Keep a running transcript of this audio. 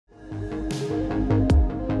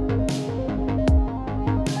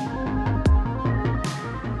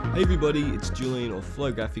Hey everybody, it's Julian or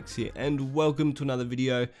Flow Graphics here, and welcome to another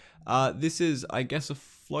video. This is, I guess, a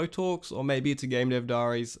Flow Talks, or maybe it's a Game Dev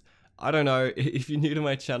Diaries. I don't know. If you're new to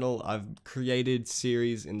my channel, I've created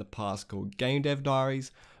series in the past called Game Dev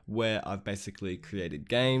Diaries, where I've basically created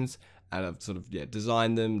games, and I've sort of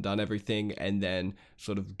designed them, done everything, and then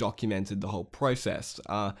sort of documented the whole process.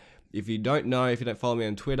 If you don't know, if you don't follow me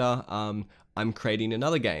on Twitter, I'm creating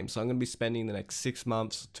another game. So I'm going to be spending the next 6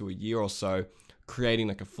 months to a year or so creating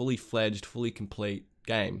like a fully fledged, fully complete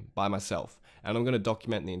game by myself. And I'm going to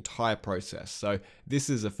document the entire process. So this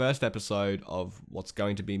is the first episode of what's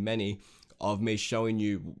going to be many of me showing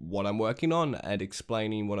you what I'm working on and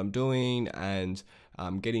explaining what I'm doing and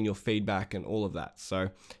getting your feedback and all of that. So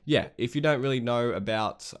yeah, if you don't really know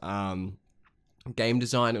about game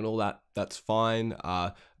design and all that, that's fine.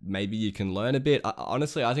 Maybe you can learn a bit.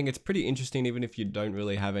 Honestly, I think it's pretty interesting, even if you don't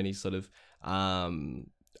really have any sort of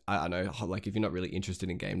I know, like if you're not really interested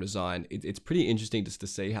in game design, it's pretty interesting just to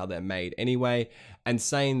see how they're made anyway. And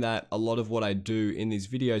saying that a lot of what I do in these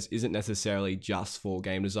videos isn't necessarily just for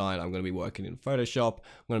game design. I'm going to be working in Photoshop.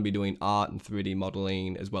 I'm going to be doing art and 3D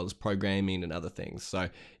modeling, as well as programming and other things. So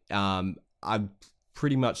I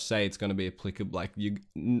pretty much say it's going to be applicable. Like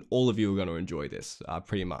all of you are going to enjoy this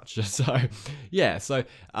pretty much. So yeah, so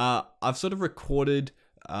I've sort of recorded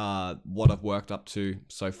what I've worked up to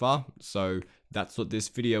so far. So that's what this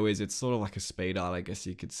video is. It's sort of like a speed art, I guess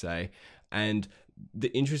you could say. And the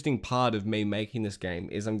interesting part of me making this game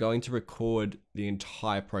is I'm going to record the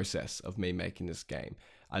entire process of me making this game.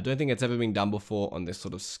 I don't think it's ever been done before on this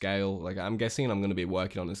sort of scale. Like I'm guessing I'm going to be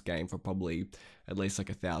working on this game for probably at least like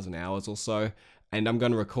 1,000 hours or so. And I'm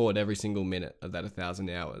going to record every single minute of that 1,000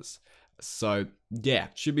 hours. So yeah,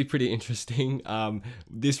 should be pretty interesting.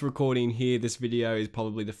 This recording here, this video is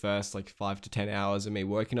probably the first like 5 to 10 hours of me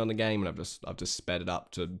working on the game, and I've just sped it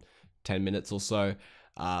up to 10 minutes or so.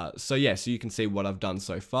 So yeah, so you can see what I've done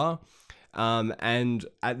so far. And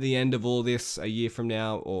at the end of all this, a year from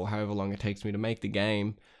now, or however long it takes me to make the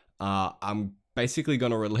game, I'm basically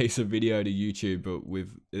going to release a video to YouTube, but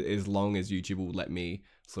with as long as YouTube will let me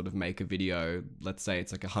sort of make a video. Let's say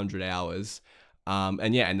it's like 100 hours.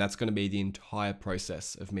 And yeah, and that's going to be the entire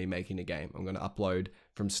process of me making a game. I'm going to upload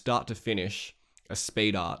from start to finish a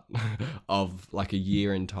speed art of like a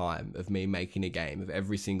year in time of me making a game, of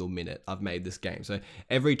every single minute I've made this game. So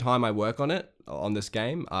every time I work on it, on this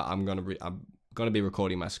game, I'm going to be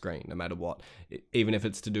recording my screen no matter what. Even if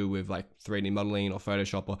it's to do with like 3D modeling or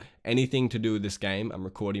Photoshop or anything to do with this game, I'm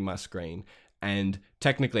recording my screen. And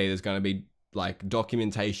technically there's going to be like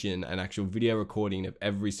documentation and actual video recording of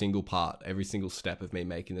every single part, every single step of me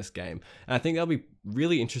making this game. And I think that'll be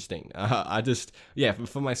really interesting. Yeah,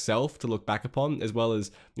 for myself to look back upon, as well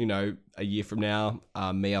as, you know, a year from now,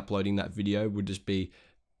 me uploading that video would just be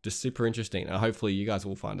super interesting. And hopefully you guys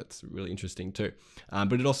will find it's really interesting too.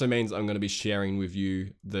 But it also means I'm going to be sharing with you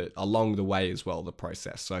along the way as well, the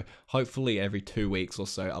process. So hopefully every 2 weeks or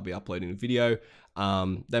so, I'll be uploading a video.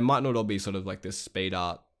 They might not all be sort of like this speed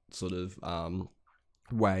art sort of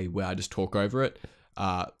way where I just talk over it.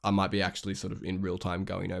 I might be actually sort of in real time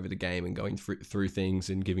going over the game and going through things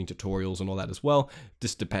and giving tutorials and all that as well.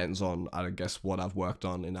 Just depends on, I guess, what I've worked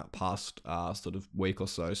on in that past sort of week or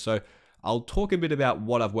so. So I'll talk a bit about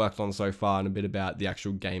what I've worked on so far and a bit about the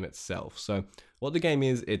actual game itself. So what the game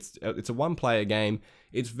is, it's a one-player game.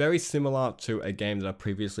 It's very similar to a game that I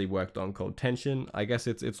previously worked on called Tension. I guess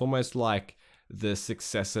it's almost like the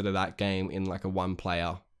successor to that game in like a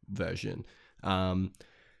one-player version. And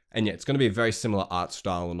yeah, it's going to be a very similar art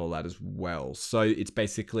style and all that as well. So it's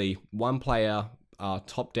basically one player,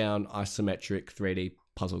 top-down isometric 3D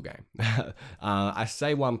puzzle game. I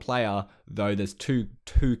say one player, though there's two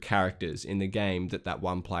characters in the game that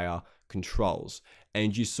one player controls,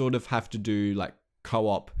 and you sort of have to do like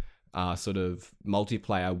co-op sort of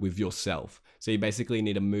multiplayer with yourself. So you basically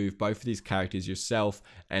need to move both of these characters yourself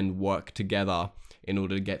and work together in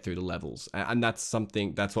order to get through the levels. And that's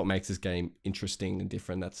what makes this game interesting and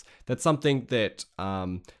different. That's something that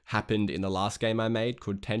happened in the last game I made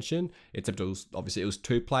called Tension, except it was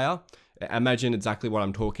 2-player. Imagine exactly what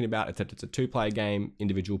I'm talking about, except it's a 2-player game.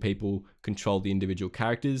 Individual people control the individual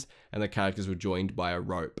characters, and the characters were joined by a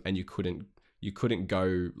rope, and you couldn't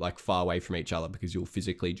go like far away from each other because you're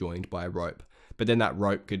physically joined by a rope. But then that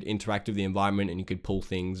rope could interact with the environment, and you could pull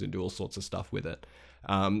things and do all sorts of stuff with it.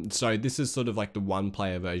 So this is sort of like the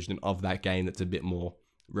one-player version of that game that's a bit more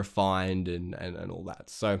refined and all that.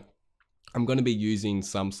 So I'm going to be using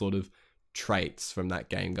some sort of traits from that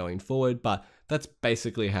game going forward, but that's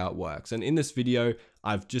basically how it works. And in this video,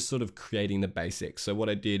 I've just sort of creating the basics. So what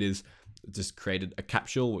I did is just created a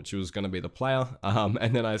capsule, which was going to be the player.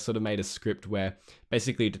 And then I sort of made a script where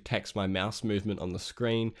basically detects my mouse movement on the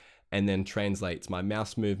screen and then translates my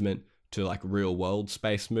mouse movement to like real world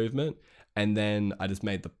space movement. And then I just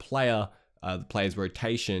made the player's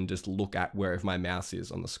rotation just look at wherever my mouse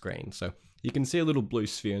is on the screen. So you can see a little blue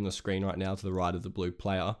sphere on the screen right now to the right of the blue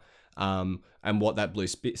player. And what that blue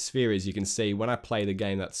sphere is, you can see when I play the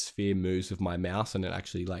game, that sphere moves with my mouse and it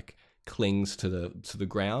actually like clings to the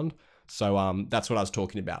ground. So that's what I was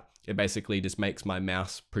talking about. It basically just makes my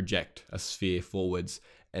mouse project a sphere forwards,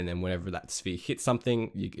 and then whenever that sphere hits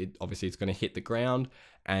something, obviously it's going to hit the ground,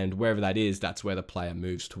 and wherever that is, that's where the player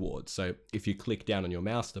moves towards. So if you click down on your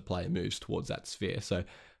mouse, the player moves towards that sphere. So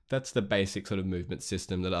that's the basic sort of movement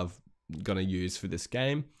system that I've going to use for this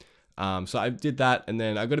game. So I did that, and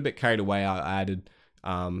then I got a bit carried away. I added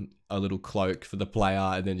a little cloak for the player,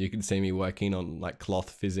 and then you can see me working on like cloth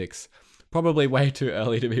physics. Probably way too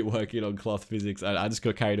early to be working on cloth physics. I just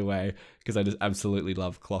got carried away because I just absolutely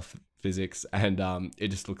love cloth physics, and it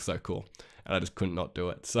just looks so cool, and I just couldn't not do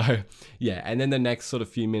it. So yeah, and then the next sort of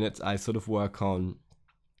few minutes I sort of work on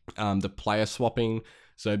the player swapping.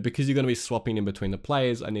 So because you're going to be swapping in between the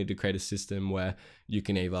players, I need to create a system where you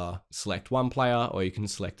can either select one player, or you can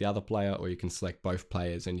select the other player, or you can select both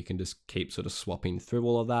players, and you can just keep sort of swapping through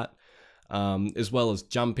all of that. As well as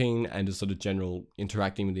jumping and just sort of general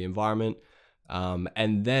interacting with the environment.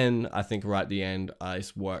 And then I think right at the end, I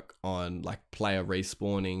just work on like player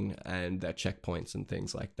respawning and their checkpoints and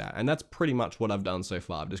things like that. And that's pretty much what I've done so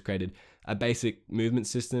far. I've just created a basic movement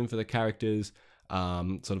system for the characters,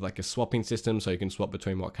 sort of like a swapping system, so you can swap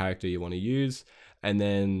between what character you want to use. And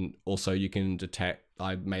then also you can detect,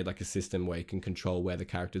 I made like a system where you can control where the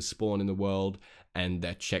characters spawn in the world and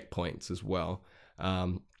their checkpoints as well.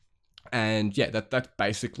 And yeah, that's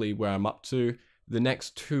basically where I'm up to. The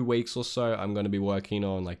next 2 weeks or so, I'm going to be working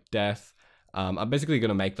on like death. I'm basically going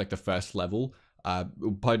to make like the first level.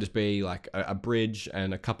 It'll probably just be like a bridge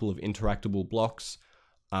and a couple of interactable blocks.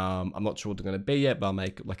 I'm not sure what they're going to be yet, but I'll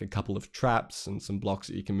make like a couple of traps and some blocks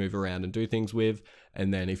that you can move around and do things with.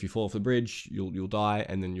 And then if you fall off the bridge, you'll die,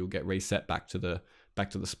 and then you'll get reset back to the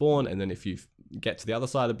spawn. And then if you get to the other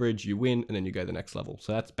side of the bridge, you win, and then you go to the next level.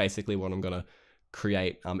 So that's basically what I'm going to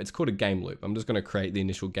create. It's called a game loop. I'm just going to create the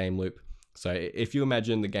initial game loop. So if you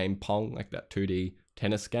imagine the game Pong, like that 2D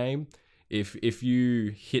tennis game, if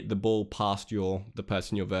you hit the ball past the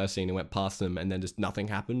person you're versing and went past them, and then just nothing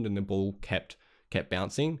happened and the ball kept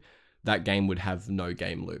bouncing, that game would have no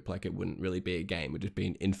game loop. Like it wouldn't really be a game. It would just be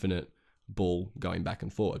an infinite ball going back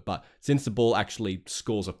and forward. But since the ball actually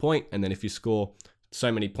scores a point, and then if you score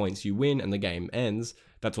so many points you win and the game ends,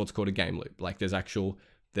 that's what's called a game loop. Like there's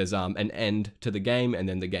an end to the game, and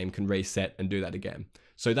then the game can reset and do that again.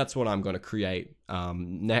 So that's what I'm going to create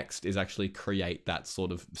next, is actually create that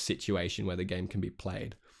sort of situation where the game can be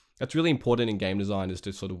played. That's really important in game design, is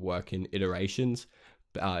to sort of work in iterations.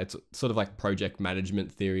 It's sort of like project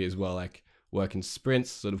management theory as well, like work in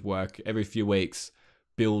sprints, sort of work every few weeks,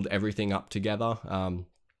 build everything up together.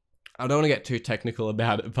 I don't want to get too technical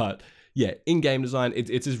about it, but yeah, in game design,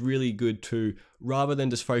 it's just really good to, rather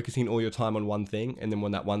than just focusing all your time on one thing, and then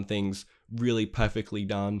when that one thing's really perfectly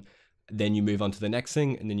done, then you move on to the next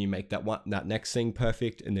thing, and then you make that next thing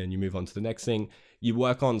perfect, and then you move on to the next thing. You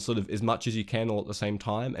work on sort of as much as you can all at the same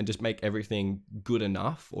time, and just make everything good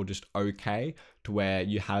enough, or just okay, to where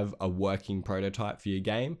you have a working prototype for your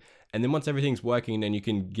game. And then once everything's working, then you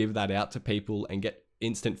can give that out to people and get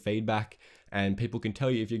instant feedback, and people can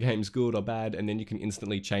tell you if your game's good or bad, and then you can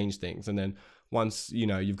instantly change things. And then once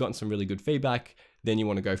you've gotten some really good feedback, then you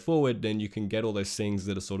want to go forward, then you can get all those things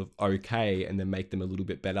that are sort of okay, and then make them a little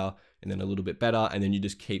bit better, and then a little bit better, and then you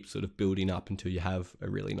just keep sort of building up until you have a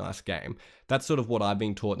really nice game. That's sort of what I've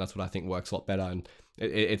been taught, and that's what I think works a lot better. And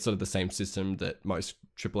it's sort of the same system that most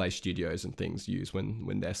AAA studios and things use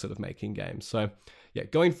when they're sort of making games. So yeah,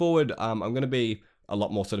 going forward, I'm going to be a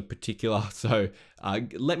lot more sort of particular. So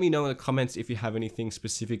let me know in the comments if you have anything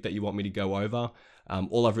specific that you want me to go over.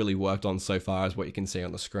 All I've really worked on so far is what you can see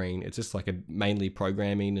on the screen. It's just like mainly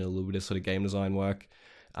programming and a little bit of sort of game design work.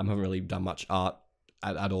 I haven't really done much art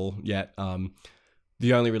at all yet.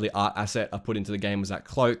 The only really art asset I put into the game was that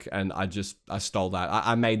cloak, and I stole that.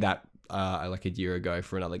 I made that like a year ago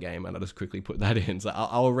for another game, and I just quickly put that in. So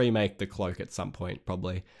I'll remake the cloak at some point,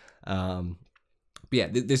 probably. But yeah,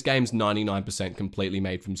 this game's 99% completely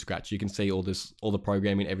made from scratch. You can see all the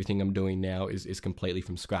programming, everything I'm doing now is completely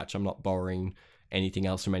from scratch. I'm not borrowing anything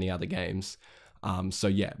else from any other games. So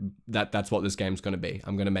yeah, that's what this game's going to be.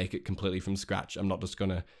 I'm going to make it completely from scratch. I'm not just going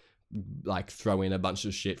to like throw in a bunch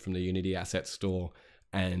of shit from the Unity asset store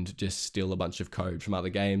and just steal a bunch of code from other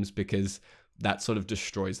games, because that sort of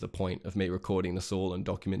destroys the point of me recording this all and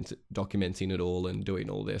documenting it all and doing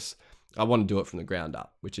all this. I want to do it from the ground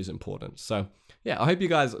up, which is important. So yeah, I hope you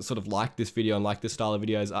guys sort of like this video and like this style of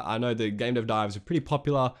videos. I know the Game Dev Diaries were pretty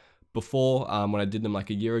popular before when I did them like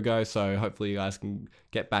a year ago. So hopefully you guys can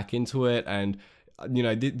get back into it. And you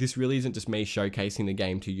know, this really isn't just me showcasing the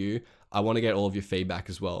game to you. I want to get all of your feedback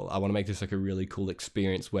as well. I want to make this like a really cool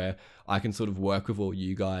experience where I can sort of work with all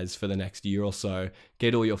you guys for the next year or so,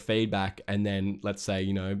 get all your feedback, and then let's say,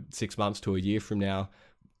 you know, 6 months to a year from now,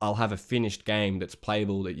 I'll have a finished game that's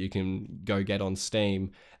playable that you can go get on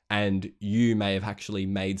Steam, and you may have actually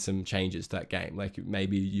made some changes to that game. Like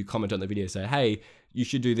maybe you comment on the video, say, hey, you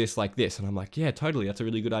should do this like this. And I'm like, yeah, totally, that's a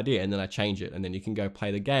really good idea. And then I change it, and then you can go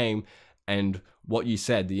play the game, and what you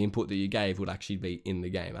said, the input that you gave would actually be in the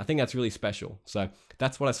game. I think that's really special. So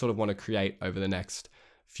that's what I sort of want to create over the next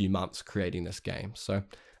few months creating this game. So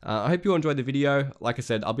I hope you enjoyed the video. Like I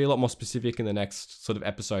said, I'll be a lot more specific in the next sort of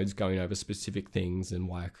episodes, going over specific things and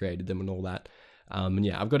why I created them and all that. And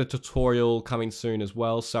yeah, I've got a tutorial coming soon as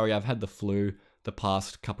well. Sorry, I've had the flu the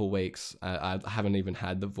past couple weeks. I haven't even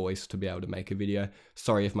had the voice to be able to make a video.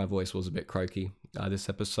 Sorry if my voice was a bit croaky this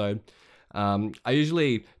episode. I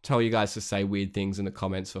usually tell you guys to say weird things in the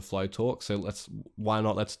comments for Flow Talk, so why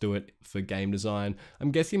not let's do it for game design.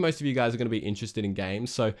 I'm guessing most of you guys are going to be interested in games,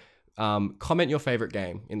 so comment your favorite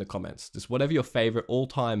game in the comments. Just whatever your favorite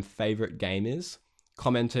all-time favorite game is,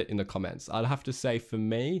 comment it in the comments. I'd have to say for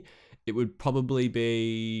me, it'd probably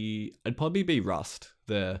be Rust.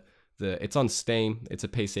 It's on Steam. It's a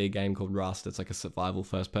PC game called Rust. It's like a survival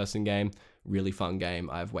first-person game. Really fun game.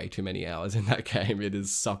 I have way too many hours in that game. It has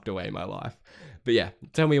sucked away my life. But yeah,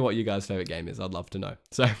 tell me what you guys' favorite game is. I'd love to know.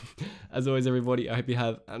 So, as always, everybody, I hope you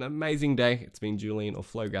have an amazing day. It's been Julian or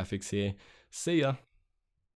Flow Graphics here. See ya.